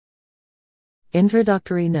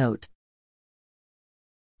Introductory note.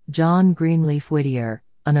 John Greenleaf Whittier,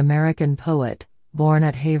 an American poet, born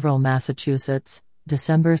at Haverhill, Massachusetts,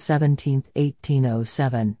 December 17,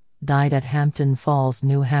 1807, died at Hampton Falls,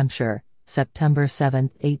 New Hampshire, September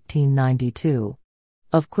 7, 1892.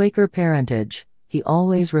 Of Quaker parentage, he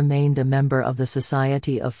always remained a member of the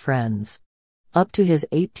Society of Friends. Up to his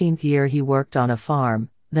 18th year he worked on a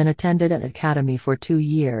farm, then attended an academy for 2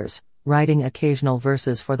 years, writing occasional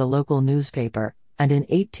verses for the local newspaper, and in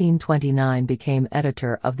 1829 became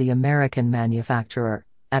editor of the American Manufacturer,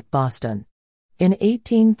 at Boston. In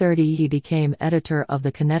 1830 he became editor of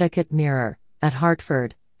the Connecticut Mirror, at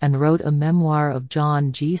Hartford, and wrote a memoir of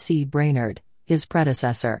John G. C. Brainerd, his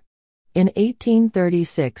predecessor. In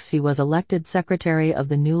 1836 he was elected secretary of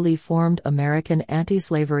the newly formed American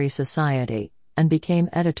Anti-Slavery Society, and became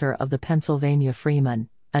editor of the Pennsylvania Freeman,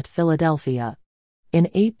 at Philadelphia. In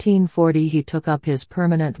 1840 he took up his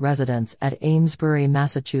permanent residence at Amesbury,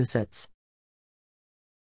 Massachusetts.